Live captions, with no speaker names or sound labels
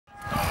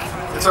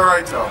It's all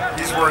right though.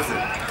 He's worth it.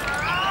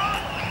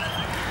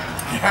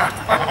 Yeah.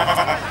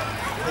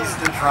 He's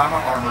the drama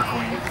armor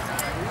queen.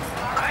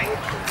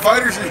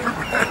 Fighters, are you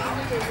ready?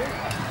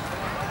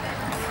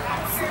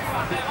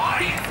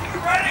 Audience,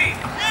 you ready?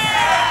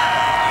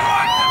 Yeah! You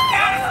want some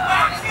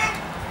satisfaction?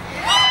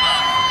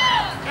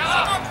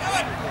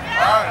 Good.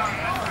 All right.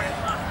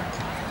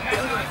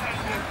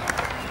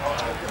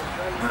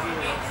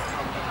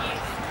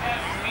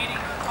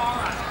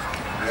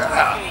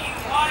 Yeah. You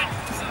want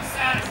some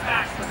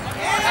satisfaction?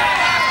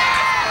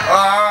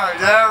 All right,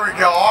 there we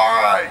go.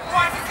 All right. Who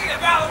wants to see the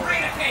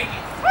ballerina take it?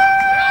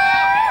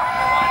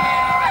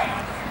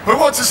 Who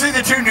wants to see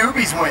the two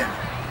newbies win?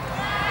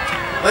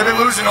 They've been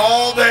losing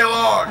all day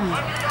long.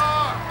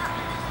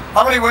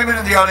 How many women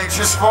in the audience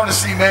just want to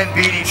see men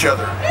beat each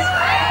other?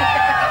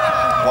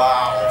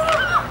 Wow.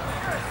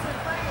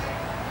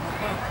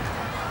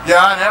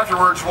 Yeah, and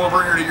afterwards we'll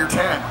bring her to your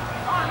 10.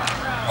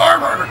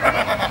 Armor!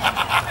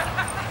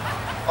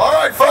 All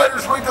right,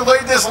 fighters, we've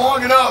delayed this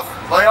long enough.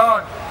 Lay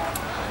on.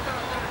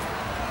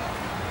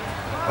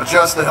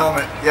 Adjust the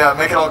helmet. Yeah,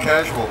 make it all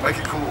casual. Make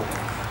it cool.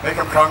 Make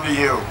them come to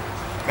you.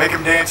 Make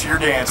them dance your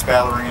dance,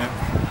 ballerina.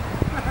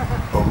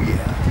 Oh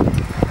yeah.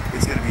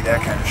 It's going to be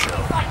that kind of show.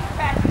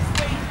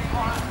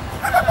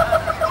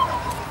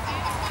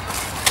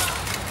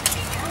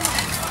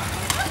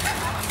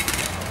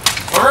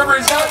 Remember,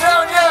 he's not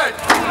down yet.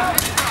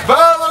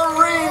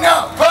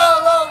 Ballerina!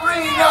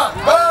 Ballerina!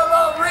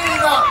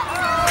 Ballerina!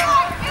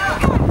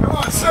 Come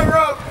on, set her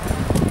up.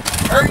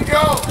 There you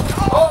go.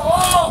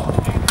 Oh!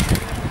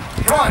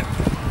 Come on.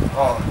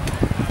 Oh.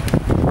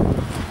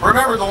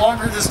 Remember, the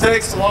longer this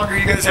takes, the longer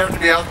you guys have to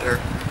be out there.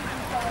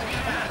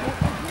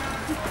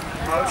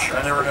 Much?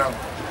 I never know.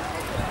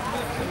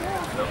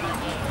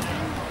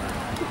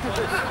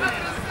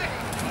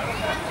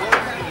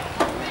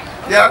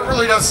 Yeah, it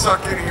really does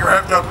suck getting you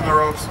wrapped up in the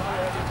ropes.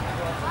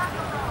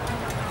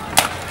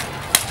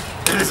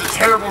 It is a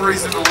terrible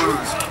reason to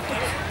lose.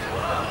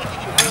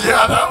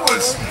 Yeah, that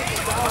was...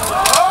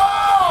 Oh!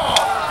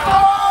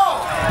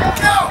 Oh!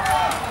 No!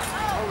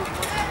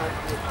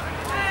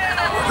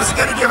 Is he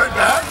gonna give it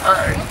back? All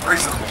right,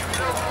 reasonable.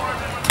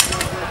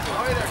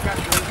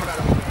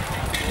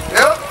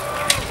 Yep.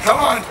 Come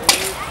on.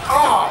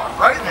 Oh,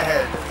 right in the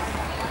head.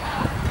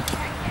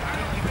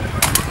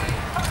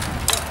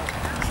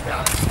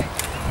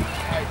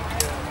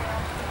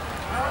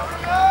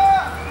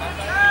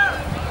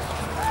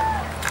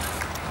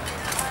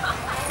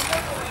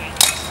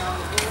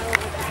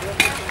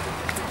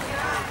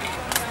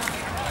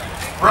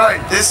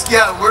 Right, this,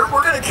 yeah, we're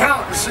going to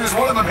count as soon as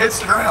one of them hits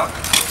the ground.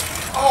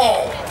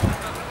 Oh,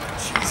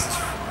 Jesus.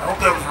 I hope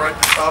that was right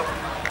at the top.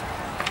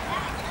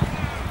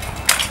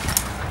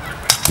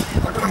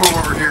 I'm going to move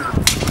over here.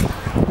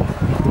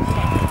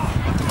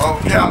 Oh,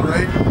 yeah,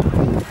 right?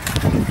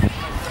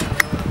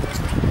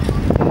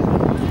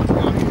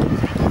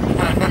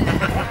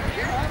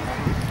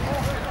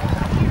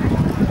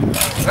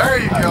 There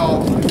you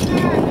go.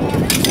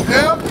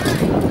 Yep.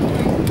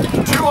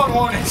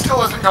 2-on-1, he still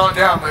hasn't gone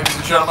down, ladies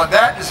and gentlemen.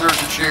 That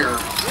deserves a cheer.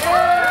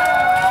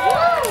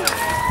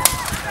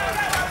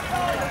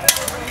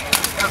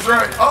 That's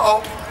right.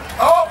 Uh-oh.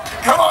 Oh,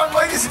 come on,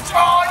 ladies and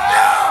gentlemen. Oh,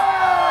 yeah!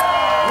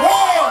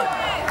 1,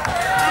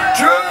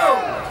 2,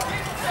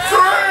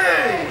 3.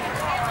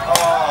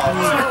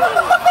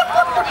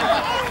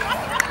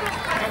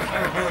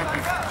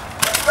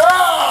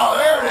 Oh,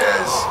 there it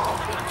is.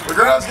 The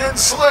ground's getting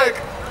slick.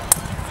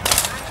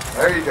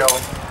 There you go.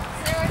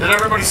 Did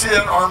everybody see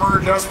that armor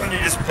adjustment? He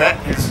just bent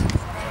his...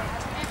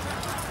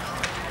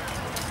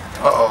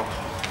 Uh-oh.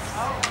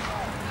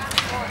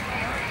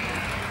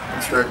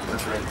 That's right,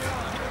 that's right.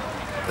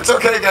 It's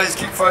okay, guys,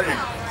 keep fighting.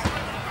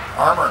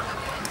 Armor.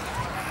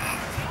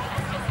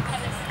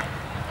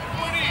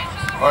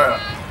 Oh, yeah.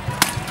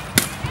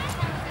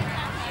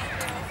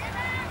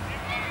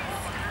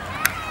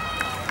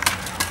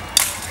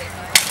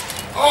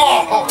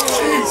 Oh,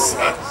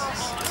 Jesus.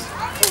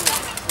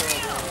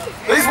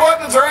 These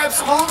weapons are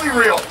absolutely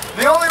real.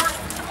 The only... 1,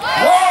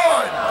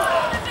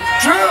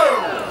 2,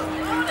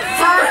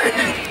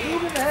 3,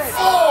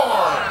 4.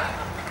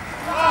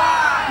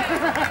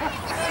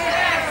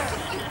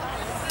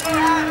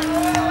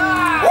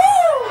 Woo!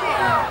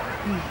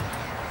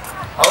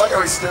 I like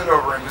how he stood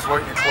over him just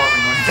waiting to club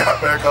him when he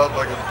got back up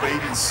like a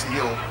baby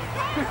seal.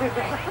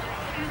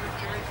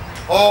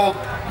 Oh,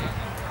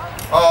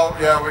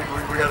 yeah, we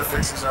got to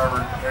fix his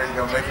armor. There you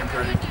go, make him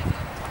pretty.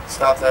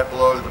 Stop that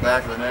blow to the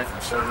back of the neck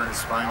from severing his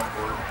spinal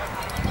cord.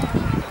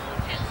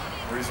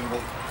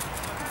 Reasonable.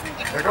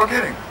 Yeah, go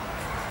get him.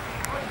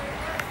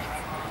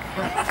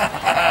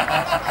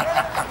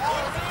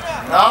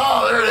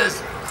 Oh, there it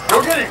is.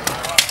 Go get him.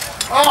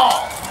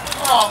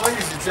 Oh,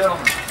 ladies and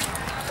gentlemen,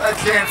 that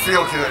can't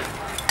feel good.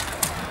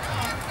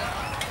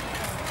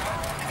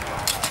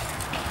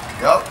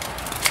 Yep.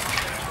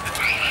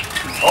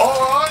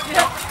 Hold on.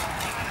 Yep.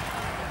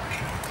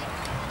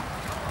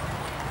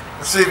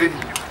 Let's see if he...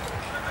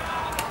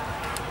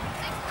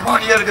 Come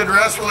on, you got a good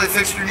rest while they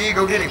fix your knee.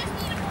 Go get him.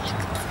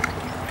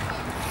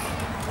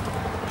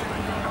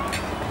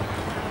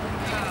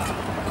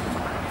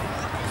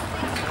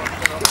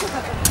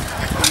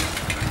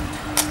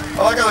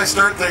 I like how they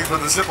start things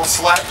with a simple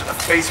slap to the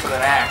face with an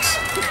axe.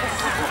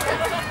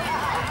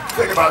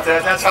 Think about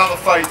that. That's how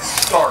the fight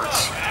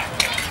starts.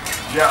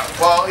 Yeah,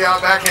 well, yeah,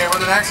 backhand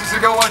with an axe is a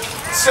good one.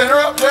 Center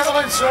up,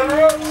 gentlemen.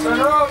 Center up,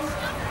 center up.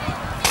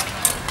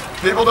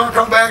 People don't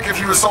come back if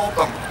you assault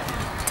them.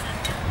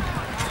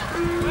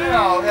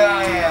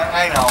 Yeah,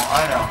 I know.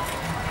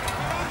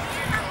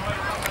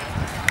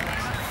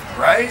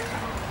 Right?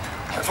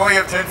 That's why you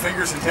have 10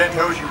 fingers and 10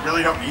 toes. You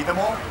really don't need them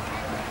all.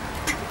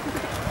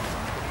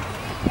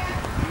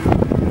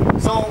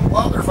 So,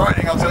 while they're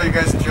fighting, I'll tell you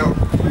guys a joke.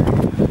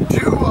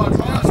 Two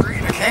clowns are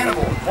eating a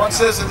cannibal. One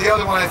says to the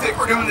other one, I think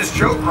we're doing this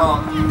joke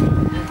wrong.